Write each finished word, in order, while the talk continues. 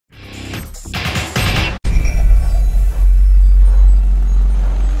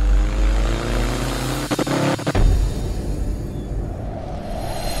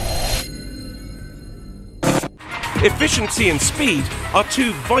Efficiency and speed are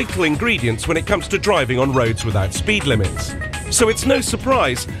two vital ingredients when it comes to driving on roads without speed limits. So it's no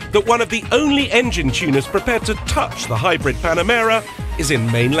surprise that one of the only engine tuners prepared to touch the hybrid Panamera is in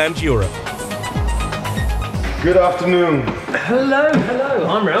mainland Europe. Good afternoon. Hello, hello,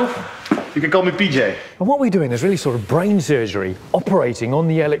 I'm Ralph. You can call me PJ. And what we're doing is really sort of brain surgery, operating on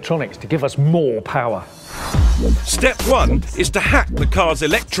the electronics to give us more power. Step one is to hack the car's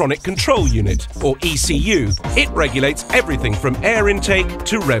electronic control unit, or ECU. It regulates everything from air intake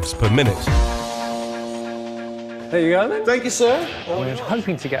to revs per minute. There you go then. Thank you, sir. We're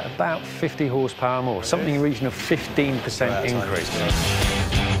hoping to get about 50 horsepower more, something in the region of 15% increase.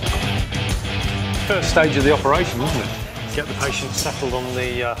 First stage of the operation, wasn't it? Get the patient settled on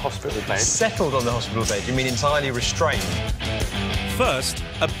the hospital bed. Settled on the hospital bed? You mean entirely restrained? First,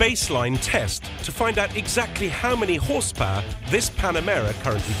 a baseline test to find out exactly how many horsepower this Panamera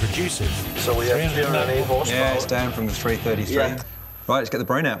currently produces. So we have 308 horsepower. Yeah, it's down from the 333. Yeah. Right, let's get the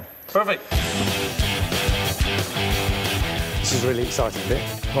brain out. Perfect. This is a really exciting bit.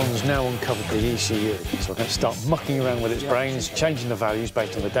 Ron's now uncovered the ECU, so we're going to start mucking around with its brains, changing the values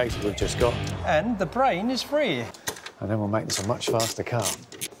based on the data we've just got. And the brain is free. And then we'll make this a much faster car.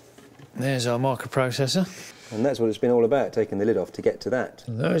 There's our microprocessor. And that's what it's been all about, taking the lid off to get to that.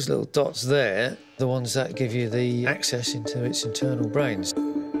 And those little dots there, the ones that give you the access into its internal brains.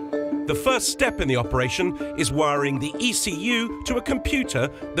 The first step in the operation is wiring the ECU to a computer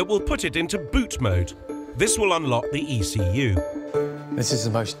that will put it into boot mode. This will unlock the ECU. This is the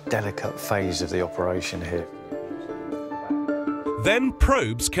most delicate phase of the operation here. Then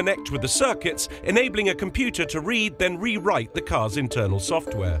probes connect with the circuits, enabling a computer to read, then rewrite the car's internal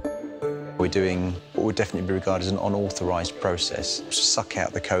software. We're doing what would definitely be regarded as an unauthorised process. Suck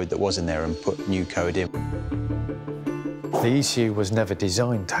out the code that was in there and put new code in. The ECU was never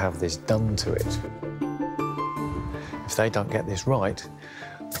designed to have this done to it. If they don't get this right,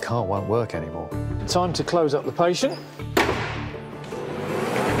 the car won't work anymore. Time to close up the patient.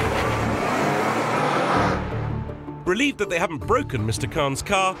 Relieved that they haven't broken Mr. Khan's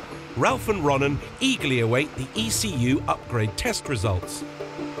car, Ralph and Ranен eagerly await the ECU upgrade test results.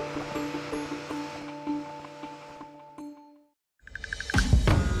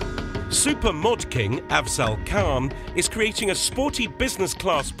 Super mod king Afzala Khan is creating a sporty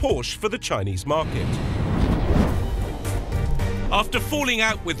business-class Porsche for the Chinese market. After falling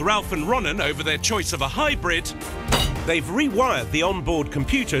out with Ralph and Ranen over their choice of a hybrid, they've rewired the onboard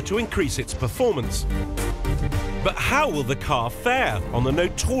computer to increase its performance. But how will the car fare on the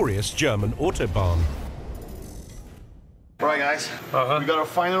notorious German autobahn? Right, guys, we got our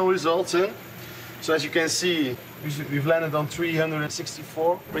final results in. So as you can see, we've landed on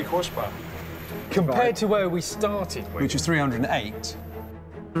 364 brake horsepower. Compared to where we started with, Which was 308.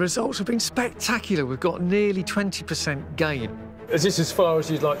 the results have been spectacular. We've got nearly 20% gain. Is this as far as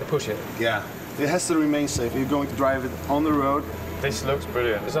you'd like to push it? Yeah. It has to remain safe. You're going to drive it on the road. This looks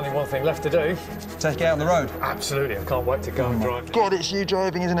brilliant. There's only one thing left to do. Take it out on the road. Absolutely. I can't wait to go and drive. God, it's you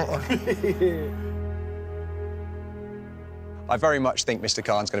driving, isn't it? I very much think Mr.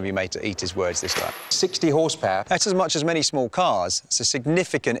 Khan's going to be made to eat his words this time. 60 horsepower, that's as much as many small cars. It's a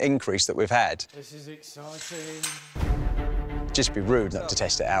significant increase that we've had. This is exciting. It'd just be rude not to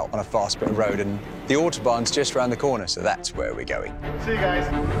test it out on a fast bit of road, and the autobahn's just round the corner, so that's where we're going. See you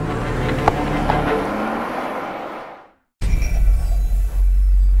guys.